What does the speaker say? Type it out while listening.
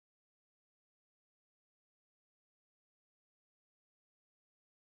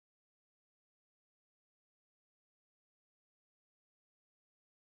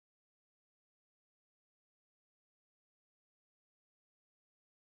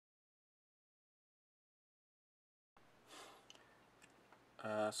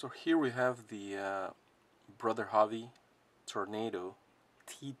So here we have the BrotherHobby Tornado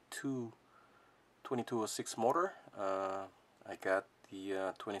T2 2206 motor. I got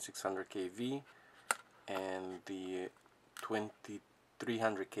the 2600 kV and the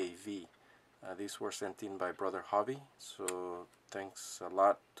 2300 kV. These were sent in by BrotherHobby, so thanks a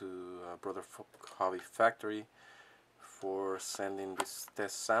lot to BrotherHobby Factory for sending this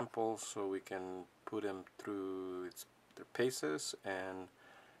test sample so we can put them through their paces and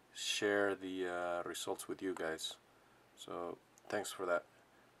share the results with you guys. So thanks for that.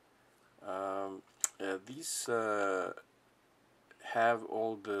 These have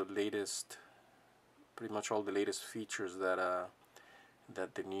all the latest, pretty much all the latest features that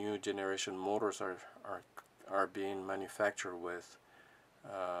that the new generation motors are being manufactured with.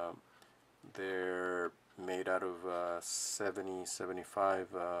 They're made out of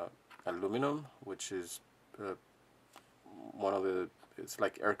 70-75 aluminum, which is one of the, it's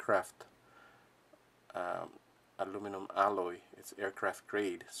like aircraft aluminum alloy. It's aircraft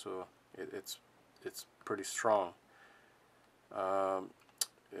grade, so it's pretty strong.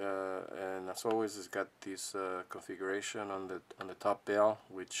 And as always, it's got this configuration on the top bell,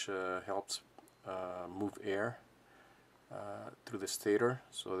 which helps move air through the stator,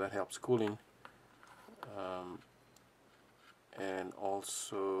 so that helps cooling. And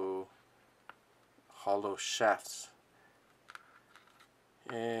also hollow shafts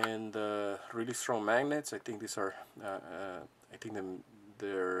and really strong magnets. I think these are I think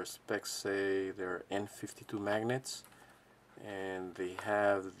their specs say they're N52 magnets, and they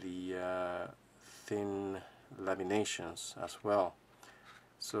have the thin laminations as well,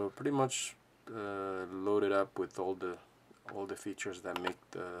 so pretty much loaded up with all the features that make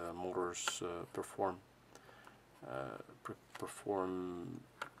the motors perform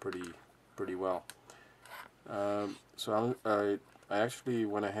pretty well. So I actually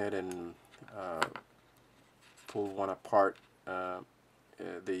went ahead and pulled one apart.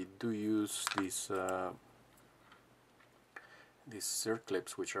 They do use these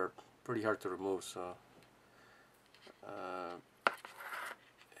circlips, which are pretty hard to remove. So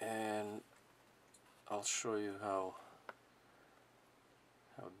and I'll show you how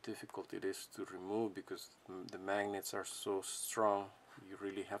difficult it is to remove, because the magnets are so strong. You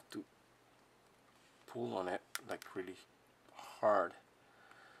really have to pull on it like really hard.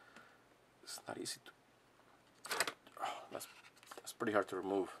 It's not easy to, that's pretty hard to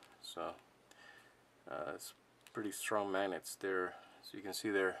remove. So it's pretty strong magnets. They're, so you can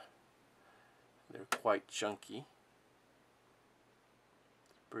see they're quite chunky,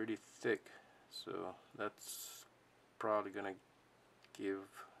 pretty thick, so that's probably gonna give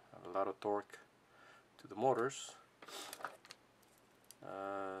a lot of torque to the motors.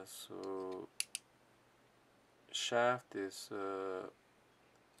 So shaft is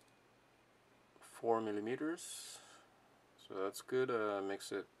 4 millimeters, so that's good.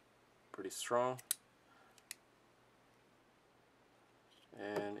 Makes it pretty strong,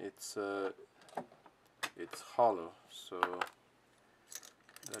 and it's hollow, so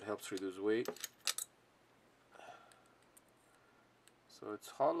that helps reduce weight. So it's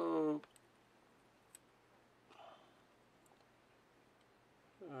hollow.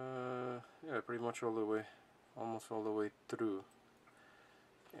 Yeah, pretty much all the way, almost all the way through.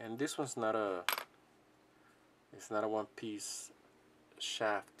 And this one's not a, it's not a one-piece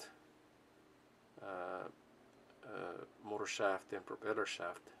shaft, motor shaft and propeller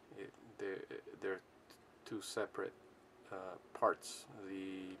shaft. They're two separate parts.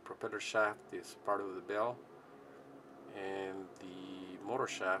 The propeller shaft is part of the bell, and the motor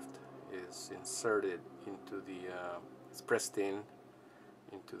shaft is inserted into the, it's pressed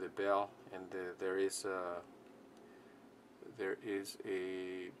into the bell, and there is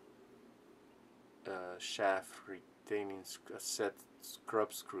a shaft retaining a set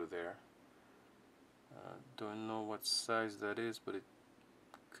scrub screw there. Don't know what size that is, but it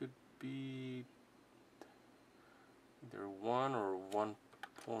could be either 1 or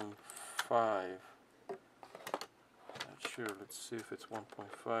 1.5. Not sure. Let's see if it's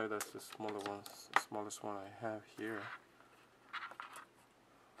 1.5. That's the smaller one, the smallest one I have here.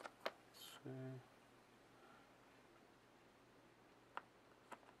 Let's see.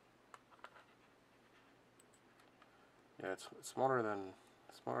 Yeah, it's smaller than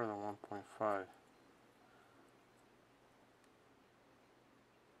 1.5.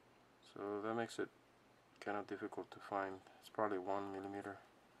 So that makes it kind of difficult to find. It's probably 1 millimeter.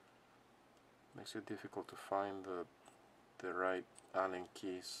 Makes it difficult to find the right Allen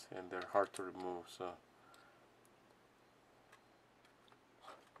keys, and they're hard to remove. So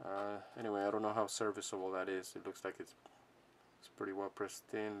anyway, I don't know how serviceable that is. It looks like it's pretty well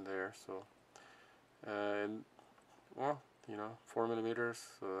pressed in there. So and well, you know, 4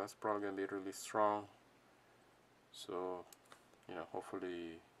 millimeters, so that's probably gonna be really strong. So you know,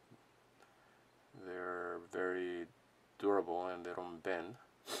 hopefully they're very durable and they don't bend.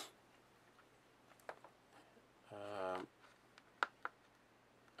 Um,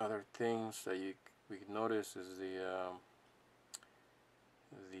 Other things that we could notice is the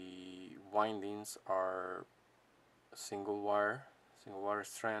windings are single wire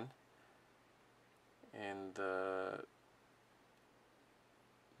strand, and the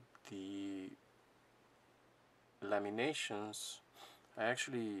laminations, I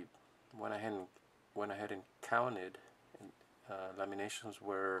actually went ahead and counted, and laminations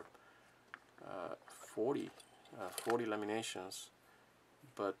were 40 laminations,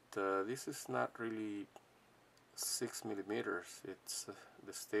 but this is not really 6 millimeters. It's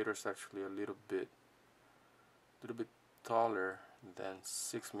the stator is actually a little bit taller than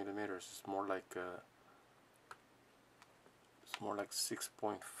 6 millimeters. It's more like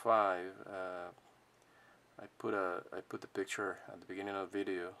 6.5. I put the picture at the beginning of the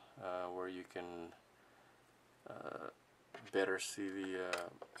video where you can better see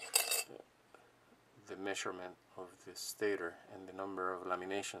the measurement of the stator and the number of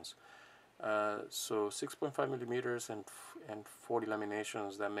laminations. So 6.5 millimeters and 40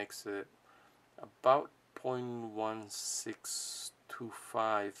 laminations, that makes it about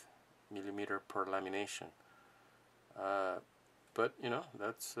 0.1625 millimeter per lamination. But you know,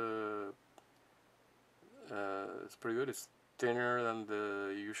 that's it's pretty good. It's thinner than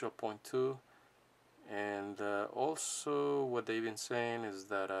the usual 0.2. And also what they've been saying is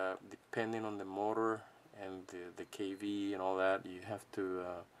that depending on the motor and the KV and all that, you have to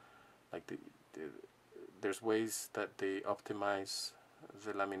like there's ways that they optimize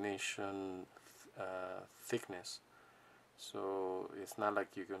the lamination thickness. So it's not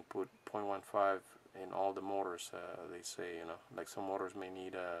like you can put 0.15 in all the motors. They say, you know, like some motors may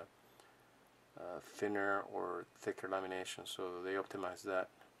need a thinner or thicker lamination, so they optimize that.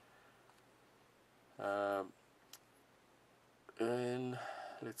 And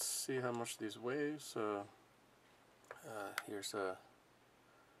let's see how much this weighs. Here's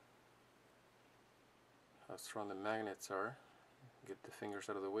how strong the magnets are. Get the fingers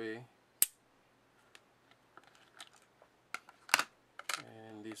out of the way.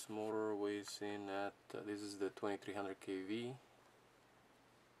 And this motor weighs in at, this is the 2300 kV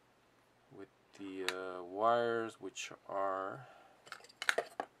with the wires, which are,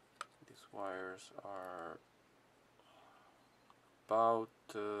 these wires are about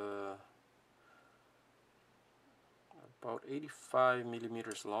 85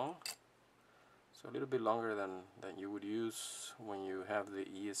 millimeters long, so a little bit longer than you would use when you have the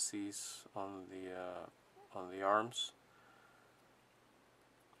ESCs on the arms.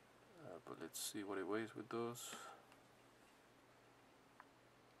 But let's see what it weighs with those.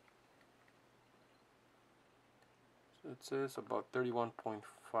 So it says about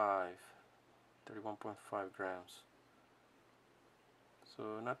 31.5 grams. So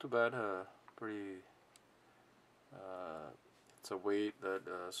not too bad. Pretty. It's a weight that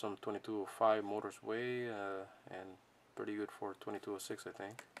some 2205 motors weigh, and pretty good for 2206, I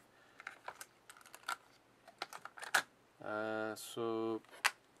think. So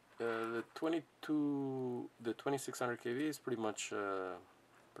the 2600 kV is pretty much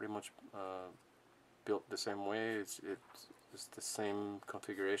built the same way. It's the same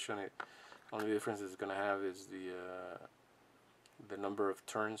configuration. Only difference it's gonna have is the number of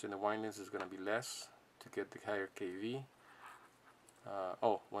turns in the windings is gonna be less to get the higher kV.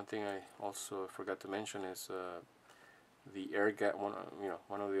 Oh, one thing I also forgot to mention is the air gap. One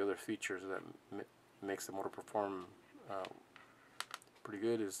of the other features that makes the motor perform pretty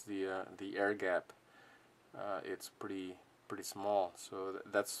good is the air gap. It's pretty small, so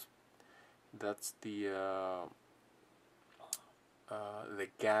that's the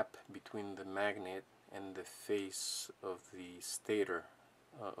gap between the magnet and the face of the stator,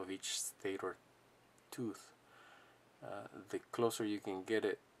 of each stator tooth. The closer you can get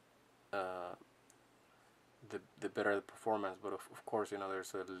it, the better the performance. But of course, you know,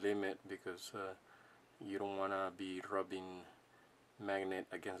 there's a limit, because you don't want to be rubbing magnet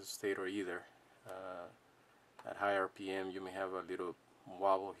against the stator either. At high RPM, you may have a little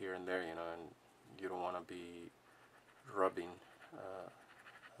wobble here and there, you know, and you don't want to be rubbing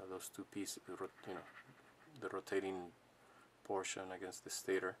those two pieces, you know, the rotating portion against the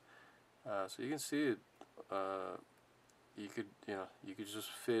stator. So you can see it. You could just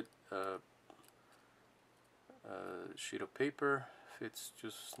fit a sheet of paper. Fits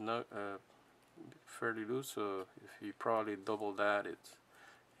just fairly loose, so if you probably double that, it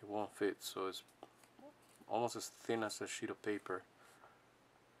won't fit. So it's almost as thin as a sheet of paper.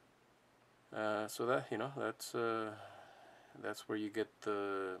 So that, that's where you get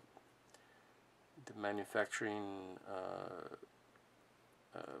the manufacturing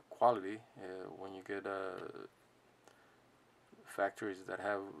quality. When you get factories that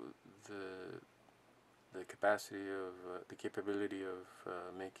have the capacity of the capability of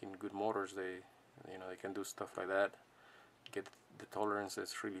making good motors, they can do stuff like that. Get the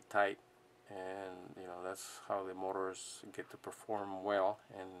tolerances really tight, and that's how the motors get to perform well,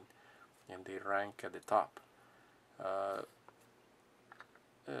 and they rank at the top.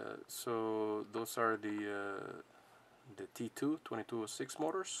 So those are the T2 2206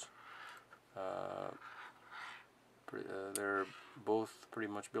 motors. They're both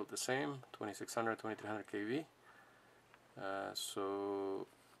pretty much built the same, 2600, 2300 kV. So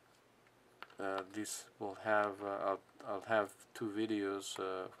this will have I'll have two videos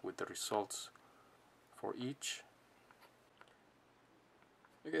with the results for each.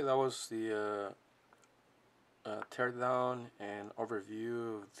 Okay, that was the teardown and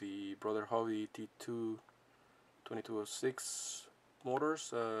overview of the BrotherHobby T2 2206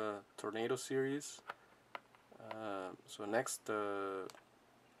 motors, Tornado series. So next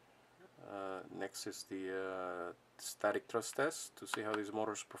is the static thrust test to see how these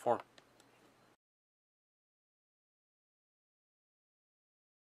motors perform.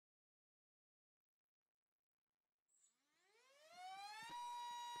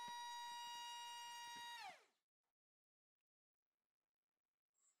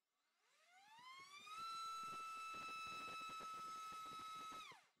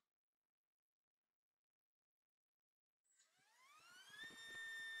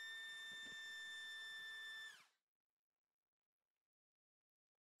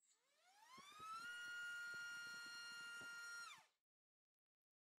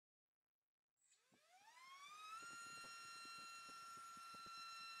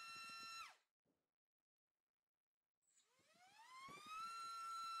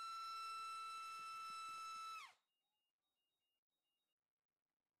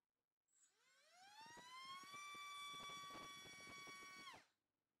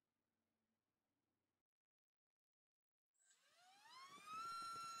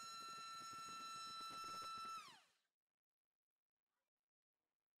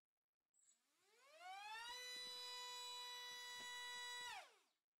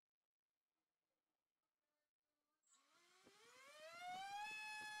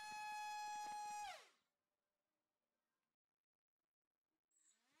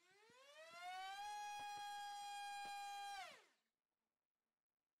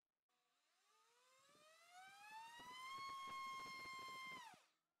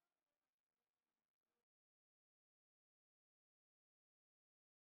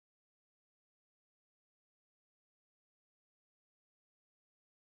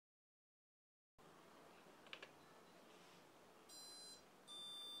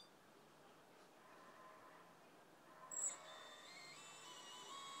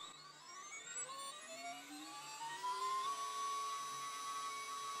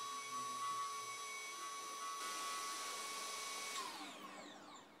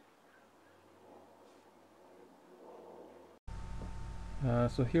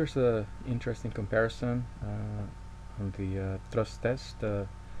 So here's a interesting comparison on the thrust test.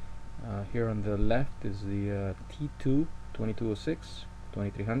 Here on the left is the T2 2206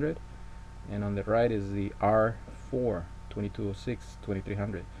 2300, and on the right is the R4 2206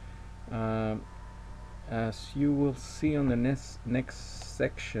 2300. As you will see on the next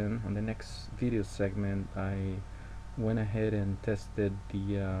section, on the next video segment, I went ahead and tested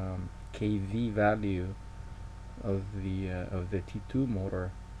the kV value of the T2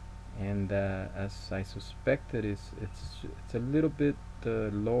 motor, and as I suspected, it's a little bit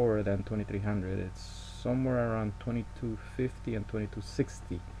lower than 2300. It's somewhere around 2250 and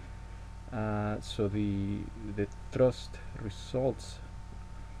 2260. So the thrust results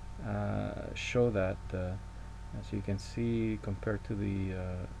show that, as you can see, compared to the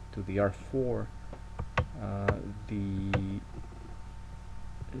R4,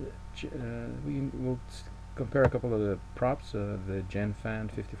 we will compare a couple of the props. The Gen Fan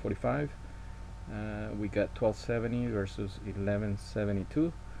 5045, we got 1270 versus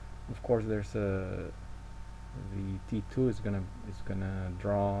 1172. Of course, there's the T2 is gonna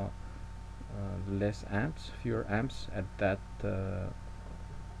draw less amps, fewer amps at that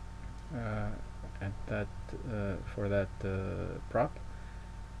for that prop.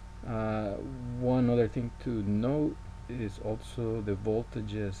 One other thing to note is also the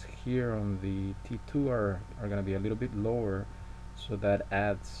voltages here on the T2 are going to be a little bit lower, so that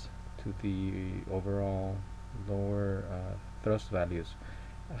adds to the overall lower thrust values.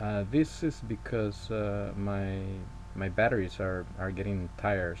 This is because my batteries are getting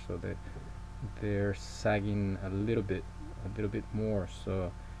tired, so they're sagging a little bit more.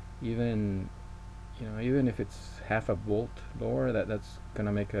 So even even if it's half a volt lower, that's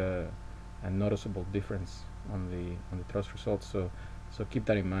gonna make a noticeable difference on the thrust results. So keep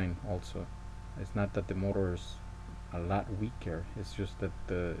that in mind also. It's not that the motor is a lot weaker. It's just that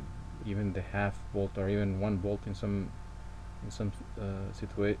even the half volt or even 1 volt in some some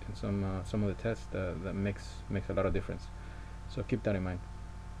of the tests that makes a lot of difference. So keep that in mind.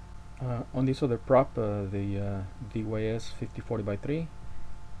 On this other prop, the DYS 5040 by 3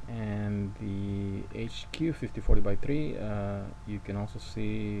 and the HQ 5040 by 3, you can also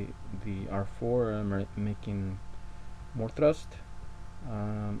see the R4 making more thrust.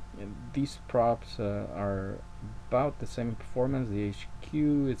 These props are about the same performance. The HQ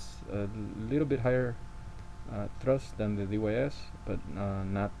is a little bit higher thrust than the DYS, but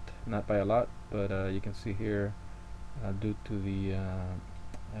not by a lot. But you can see here, due to the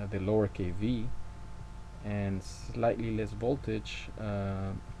lower kV and slightly less voltage,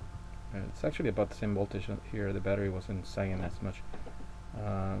 it's actually about the same voltage here. The battery wasn't sagging as much,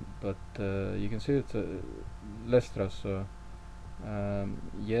 but you can see it's less thrust. So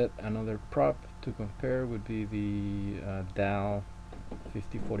yet another prop to compare would be the Dow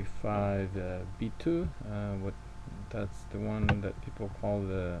 5045 B2. That's the one that people call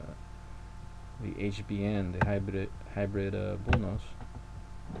the HBN, the hybrid bullnose.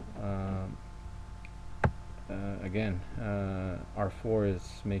 Again, R4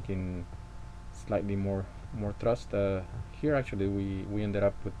 is making slightly more thrust. Here actually we ended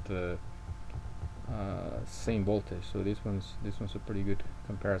up with the same voltage, so this one's a pretty good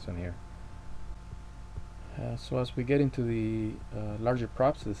comparison here. So as we get into the larger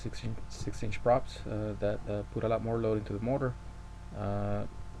props, the 6-inch props that put a lot more load into the motor,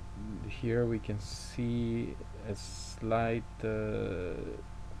 here we can see a slight,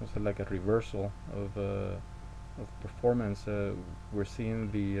 almost like a reversal of performance. We're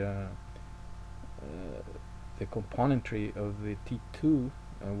seeing the componentry of the T2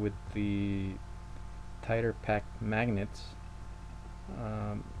 with the tighter packed magnets.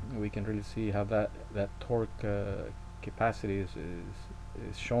 We can really see how that torque capacity is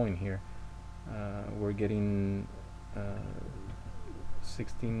showing here. We're getting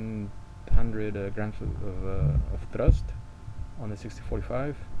 1600 grams of thrust on the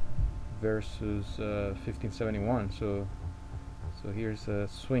 6045 versus 1571. So here's a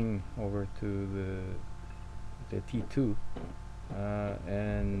swing over to the T2,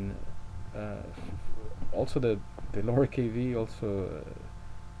 and also the lower kV also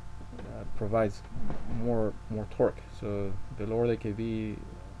provides more torque. So the lower the kV,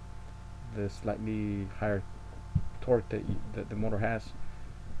 the slightly higher torque that the motor has.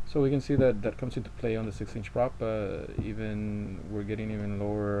 So we can see that comes into play on the 6-inch prop. Even we're getting even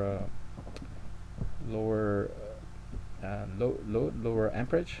lower lower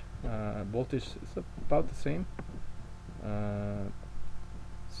amperage. Voltage is about the same.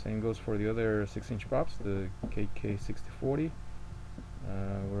 Same goes for the other 6-inch props, the KK6040.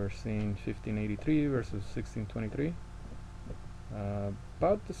 We're seeing 1583 versus 1623.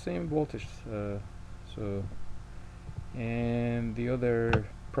 About the same voltage. And the other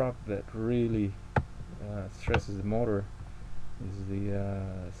prop that really stresses the motor is the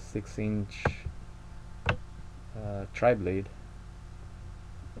 6-inch tri-blade.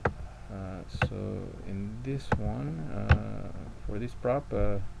 So in this one, for this prop,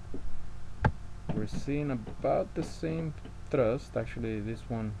 we're seeing about the same thrust. Actually, this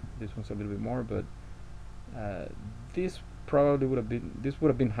one's a little bit more, but this probably would have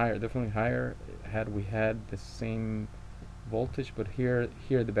been higher, definitely higher, had we had the same voltage. But here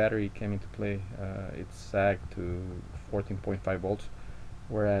the battery came into play. It sagged to 14.5 volts,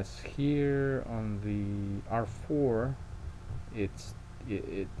 whereas here on the R4 it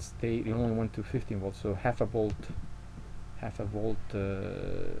only went to 15 volts, so half a volt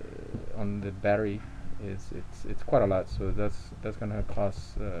on the battery it's quite a lot. So that's gonna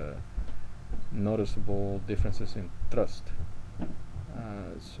cause noticeable differences in thrust.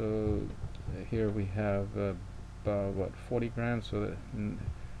 So here we have about what, 40 grams, so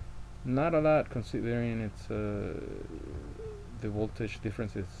not a lot considering it's the voltage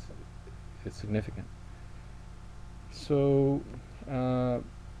difference is significant. So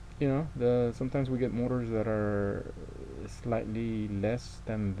sometimes we get motors that are slightly less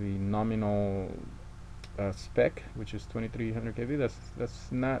than the nominal spec, which is 2300 kV. That's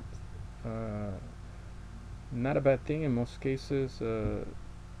uh, not a bad thing in most cases. In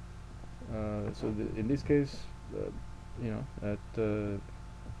this case, you know,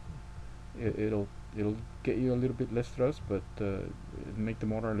 it'll get you a little bit less thrust, but make the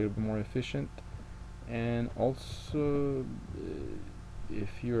motor a little bit more efficient. And also,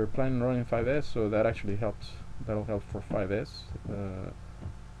 if you're planning on running 5S, so that actually helps. That'll help for 5S.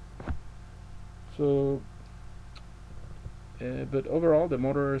 So, but overall, the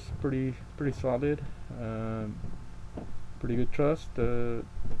motor is pretty solid. Pretty good thrust.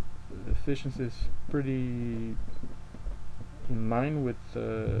 Efficiency is pretty in line with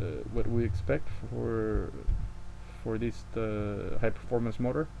what we expect for this high performance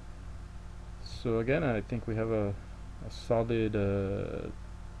motor. So again, I think we have a solid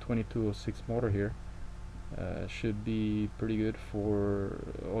 2206 motor here. Should be pretty good for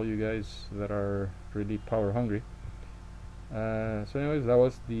all you guys that are really power hungry. So anyways, that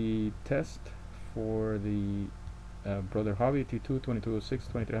was the test for the BrotherHobby T2 2206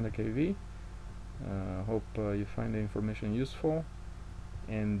 2300 kV. Hope you find the information useful.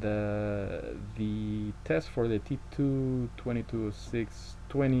 And the test for the T2 2206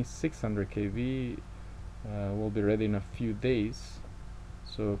 2600 kV will be ready in a few days,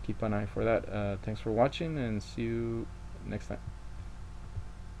 so keep an eye for that. Thanks for watching, and see you next time.